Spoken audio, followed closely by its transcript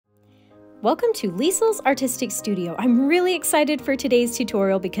Welcome to Liesel's Artistic Studio. I'm really excited for today's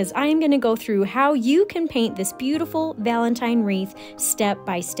tutorial because I am going to go through how you can paint this beautiful Valentine wreath step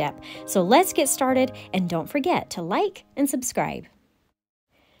by step. So let's get started, and don't forget to like and subscribe.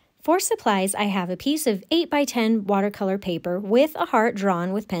 For supplies, I have a piece of 8x10 watercolor paper with a heart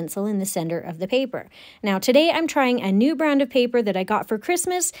drawn with pencil in the center of the paper. Now today I'm trying a new brand of paper that I got for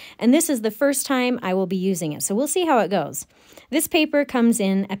Christmas, and this is the first time I will be using it, so we'll see how it goes. This paper comes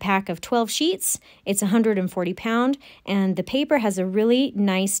in a pack of 12 sheets. It's 140 pound, and the paper has a really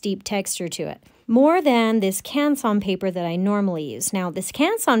nice deep texture to it. More than this canson paper that I normally use. Now, this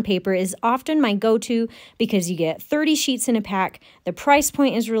canson paper is often my go-to because you get 30 sheets in a pack, the price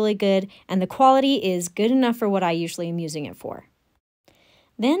point is really good, and the quality is good enough for what I usually am using it for.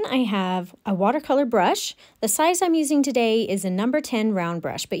 Then I have a watercolor brush. The size I'm using today is a number 10 round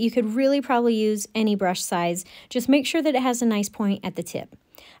brush, but you could really probably use any brush size. Just make sure that it has a nice point at the tip.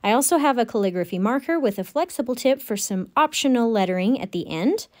 I also have a calligraphy marker with a flexible tip for some optional lettering at the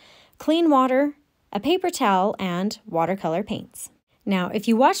end, clean water, a paper towel, and watercolor paints. Now, if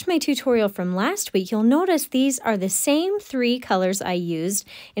you watched my tutorial from last week, you'll notice these are the same 3 colors I used.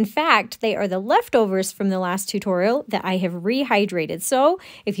 In fact, they are the leftovers from the last tutorial that I have rehydrated. So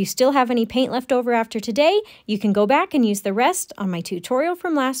if you still have any paint left over after today, you can go back and use the rest on my tutorial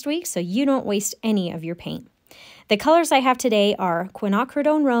from last week so you don't waste any of your paint. The colors I have today are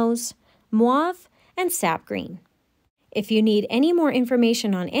quinacridone rose, mauve, and sap green. If you need any more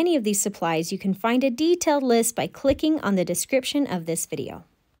information on any of these supplies, you can find a detailed list by clicking on the description of this video.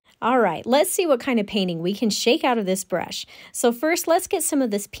 All right, let's see what kind of painting we can shake out of this brush. So first, let's get some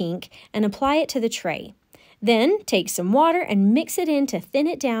of this pink and apply it to the tray. Then take some water and mix it in to thin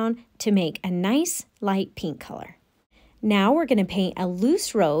it down to make a nice light pink color. Now we're going to paint a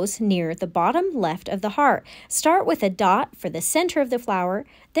loose rose near the bottom left of the heart. Start with a dot for the center of the flower,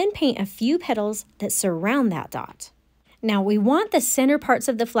 then paint a few petals that surround that dot. Now we want the center parts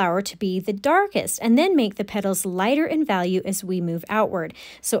of the flower to be the darkest and then make the petals lighter in value as we move outward.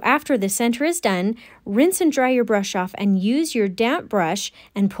 So after the center is done, rinse and dry your brush off and use your damp brush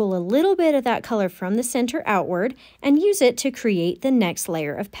and pull a little bit of that color from the center outward and use it to create the next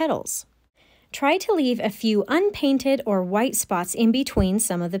layer of petals. Try to leave a few unpainted or white spots in between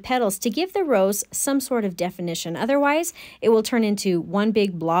some of the petals to give the rose some sort of definition. Otherwise, it will turn into one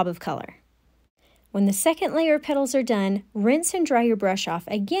big blob of color. When the second layer of petals are done, rinse and dry your brush off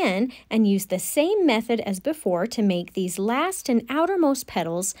again and use the same method as before to make these last and outermost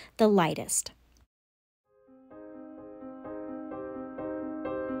petals the lightest.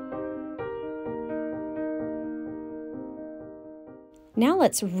 Now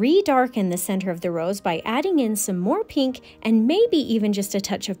let's re-darken the center of the rose by adding in some more pink and maybe even just a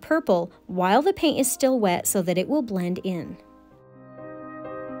touch of purple while the paint is still wet so that it will blend in.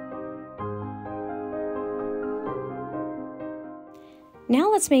 Now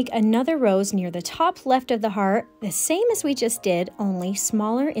let's make another rose near the top left of the heart, the same as we just did, only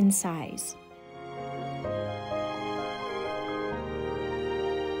smaller in size.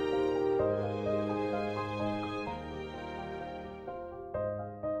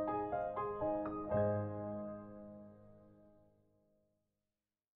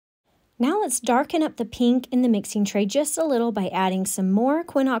 Now let's darken up the pink in the mixing tray just a little by adding some more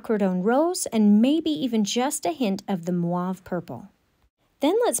quinacridone rose and maybe even just a hint of the mauve purple.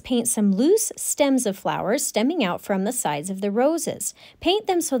 Then let's paint some loose stems of flowers stemming out from the sides of the roses. Paint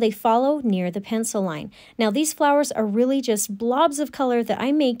them so they follow near the pencil line. Now these flowers are really just blobs of color that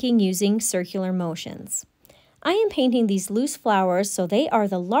I'm making using circular motions. I am painting these loose flowers so they are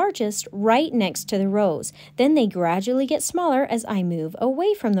the largest right next to the rose. Then they gradually get smaller as I move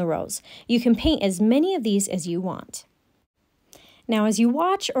away from the rose. You can paint as many of these as you want. Now, as you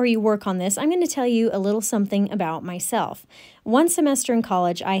watch or you work on this, I'm going to tell you a little something about myself. One semester in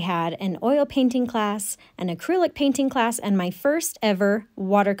college, I had an oil painting class, an acrylic painting class, and my first ever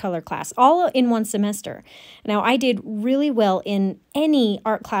watercolor class, all in one semester. Now, I did really well in any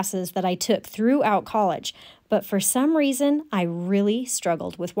art classes that I took throughout college, but for some reason, I really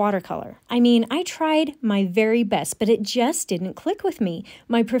struggled with watercolor. I mean, I tried my very best, but it just didn't click with me.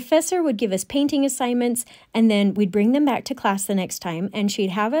 My professor would give us painting assignments, and then we'd bring them back to class the next time, and she'd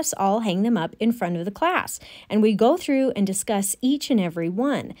have us all hang them up in front of the class. And we'd go through and discuss each and every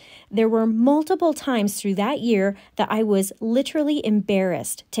one. There were multiple times through that year that I was literally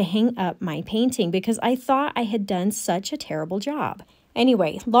embarrassed to hang up my painting because I thought I had done such a terrible job.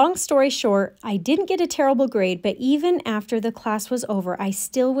 Anyway, long story short, I didn't get a terrible grade, but even after the class was over, I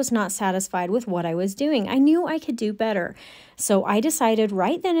still was not satisfied with what I was doing. I knew I could do better. So I decided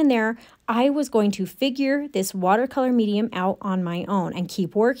right then and there I was going to figure this watercolor medium out on my own and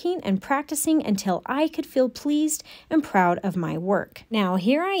keep working and practicing until I could feel pleased and proud of my work. Now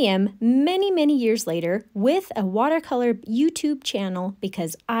here I am many years later with a watercolor YouTube channel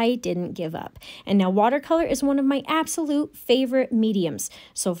because I didn't give up. And now watercolor is one of my absolute favorite mediums.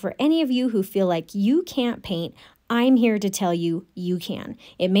 So for any of you who feel like you can't paint, I'm here to tell you you can.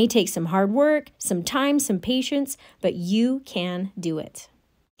 It may take some hard work, some time, some patience, but you can do it.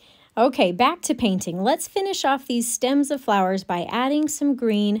 Okay, back to painting. Let's finish off these stems of flowers by adding some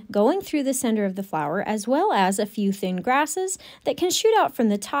green going through the center of the flower, as well as a few thin grasses that can shoot out from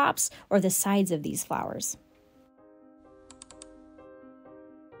the tops or the sides of these flowers.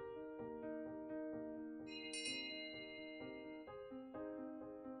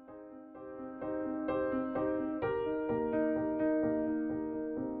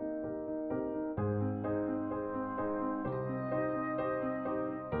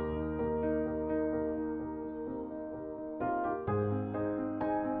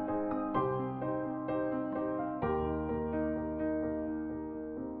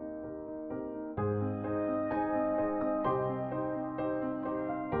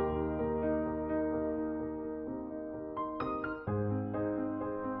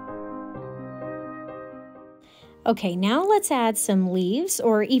 Okay, now let's add some leaves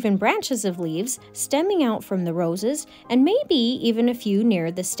or even branches of leaves stemming out from the roses and maybe even a few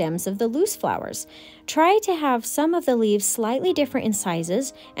near the stems of the loose flowers. Try to have some of the leaves slightly different in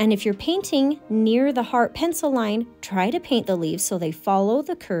sizes, and if you're painting near the heart pencil line, try to paint the leaves so they follow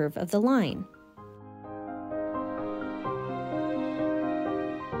the curve of the line.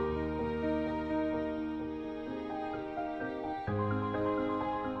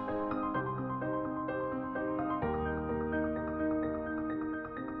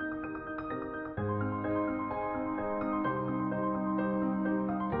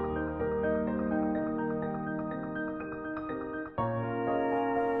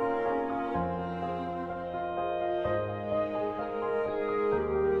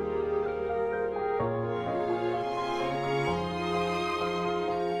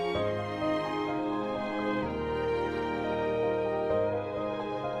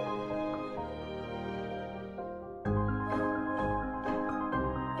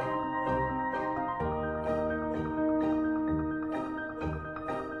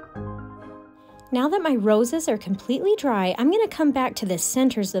 Now that my roses are completely dry, I'm going to come back to the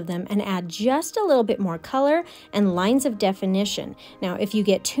centers of them and add just a little bit more color and lines of definition. Now, if you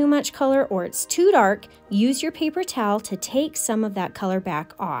get too much color or it's too dark, use your paper towel to take some of that color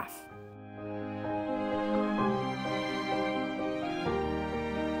back off.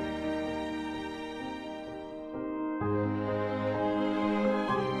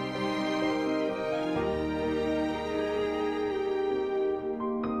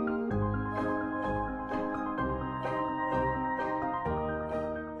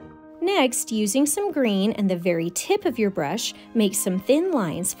 Next, using some green and the very tip of your brush, make some thin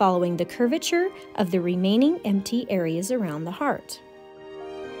lines following the curvature of the remaining empty areas around the heart.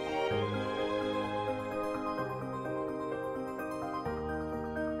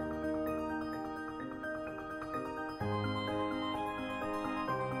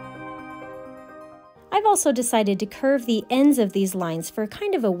 I've also decided to curve the ends of these lines for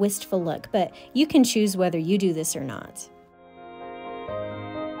kind of a wistful look, but you can choose whether you do this or not.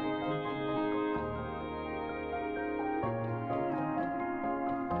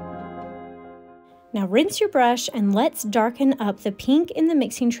 Now rinse your brush and let's darken up the pink in the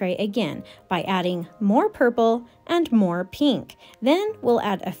mixing tray again by adding more purple and more pink. Then we'll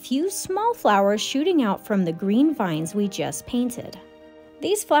add a few small flowers shooting out from the green vines we just painted.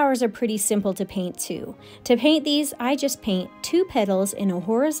 These flowers are pretty simple to paint too. To paint these, I just paint 2 petals in a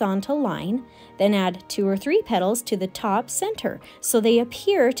horizontal line, then add 2 or 3 petals to the top center so they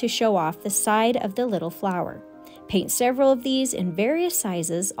appear to show off the side of the little flower. Paint several of these in various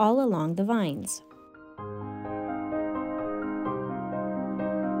sizes all along the vines.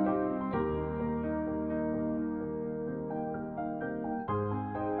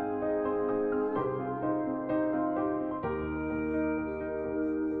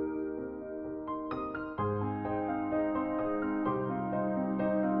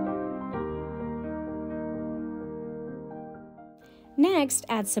 Next,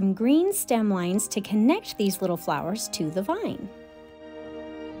 add some green stem lines to connect these little flowers to the vine.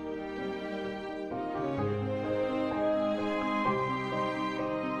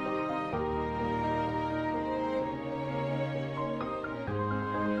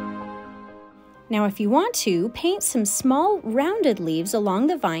 Now, if you want to, paint some small rounded leaves along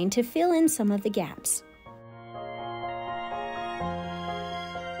the vine to fill in some of the gaps.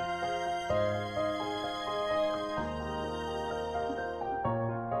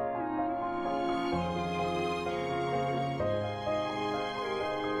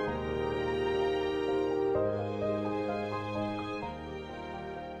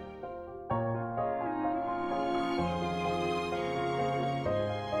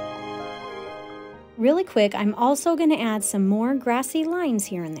 Really quick, I'm also going to add some more grassy lines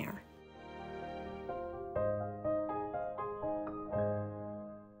here and there.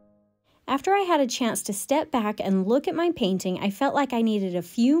 After I had a chance to step back and look at my painting, I felt like I needed a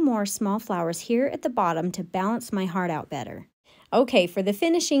few more small flowers here at the bottom to balance my heart out better. Okay, for the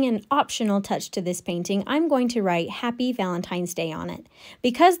finishing and optional touch to this painting, I'm going to write Happy Valentine's Day on it.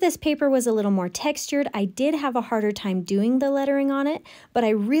 Because this paper was a little more textured, I did have a harder time doing the lettering on it, but I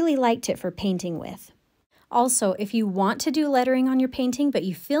really liked it for painting with. Also, if you want to do lettering on your painting but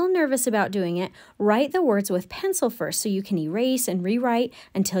you feel nervous about doing it, write the words with pencil first so you can erase and rewrite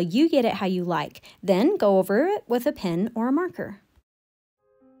until you get it how you like. Then go over it with a pen or a marker.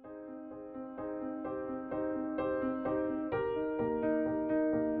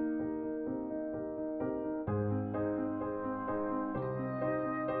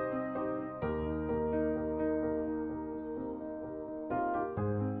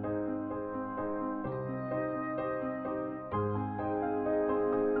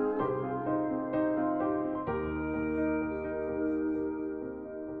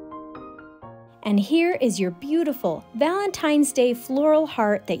 And here is your beautiful Valentine's Day floral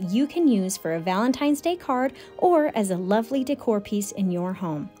heart that you can use for a Valentine's Day card or as a lovely decor piece in your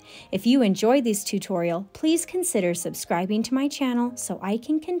home. If you enjoyed this tutorial, please consider subscribing to my channel so I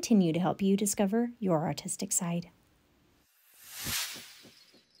can continue to help you discover your artistic side.